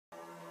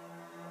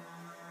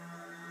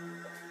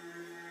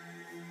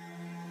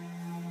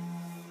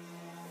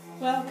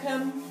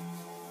Welcome.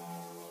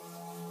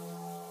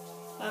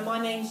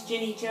 My name's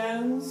Ginny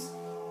Jones,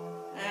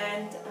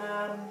 and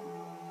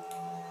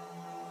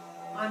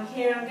I'm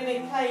here. I'm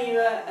going to play you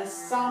a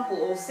sample,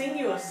 or sing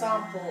you a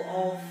sample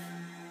of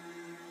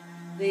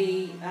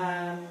the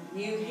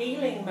new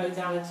healing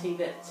modality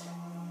that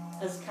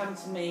has come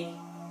to me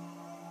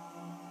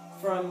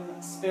from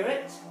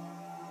Spirit,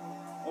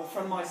 or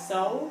from my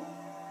soul,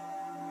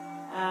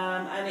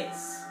 and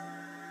it's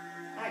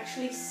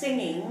actually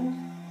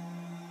singing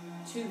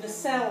to the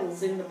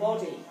cells in the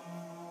body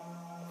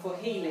for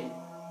healing.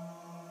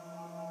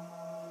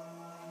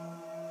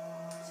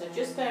 So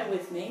just bear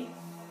with me,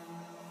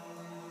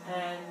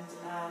 and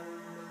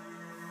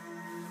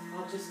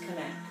I'll just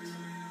connect.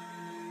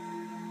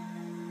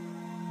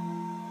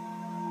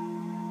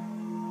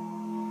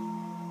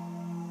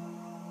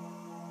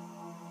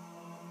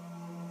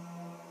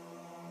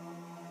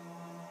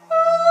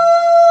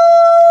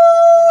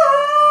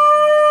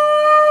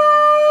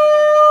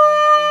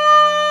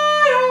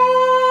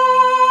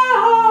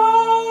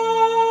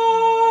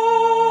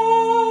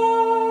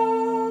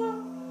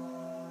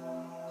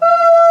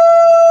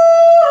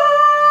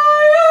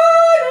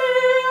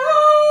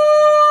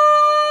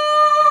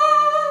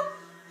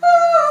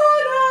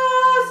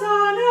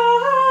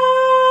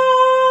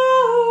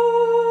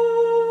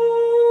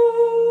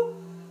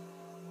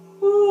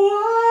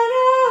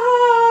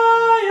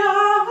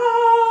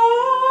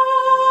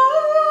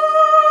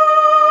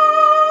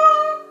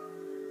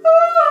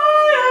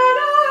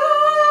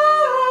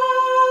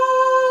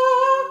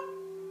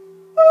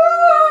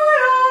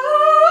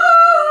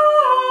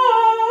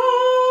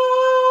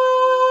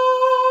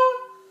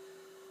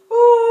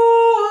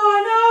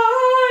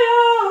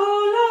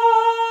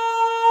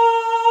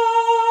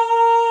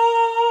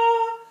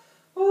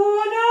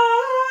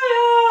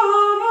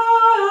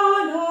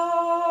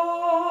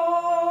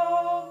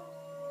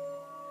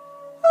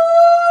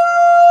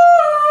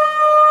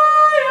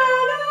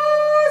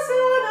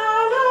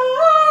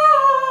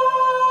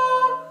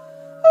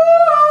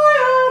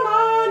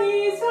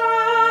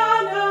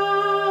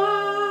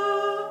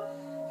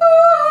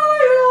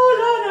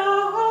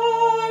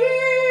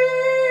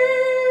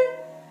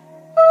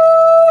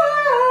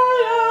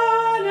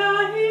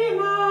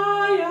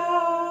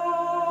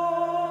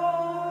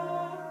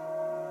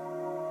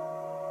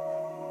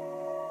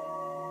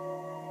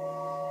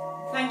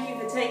 Thank you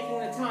for taking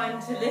the time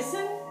to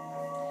listen,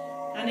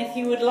 and if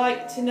you would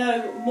like to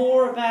know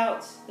more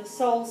about the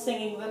soul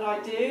singing that I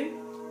do,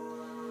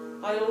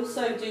 I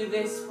also do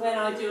this when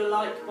I do a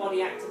light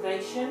body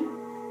activation,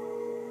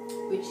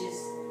 which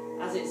is,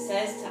 as it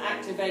says, to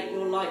activate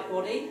your light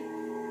body.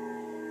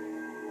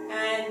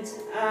 And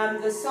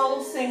the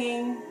soul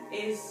singing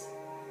is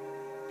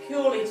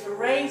purely to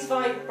raise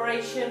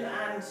vibration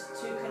and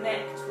to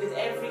connect with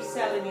every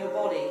cell in your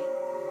body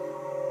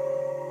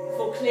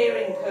for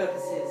clearing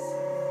purposes.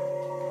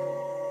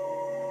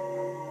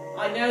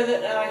 I know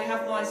that I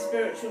have my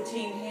spiritual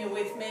team here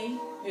with me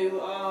who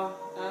are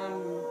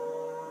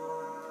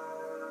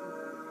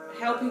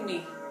helping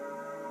me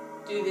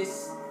do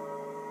this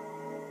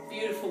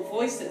beautiful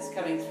voice that's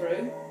coming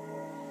through,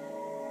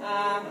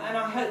 and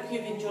I hope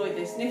you've enjoyed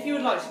this. And if you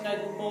would like to know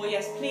more,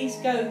 yes, please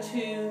go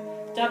to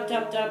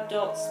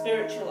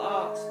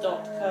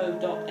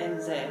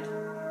www.spiritualart.co.nz,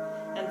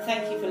 and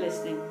thank you for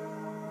listening.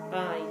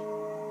 Bye.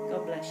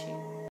 God bless you.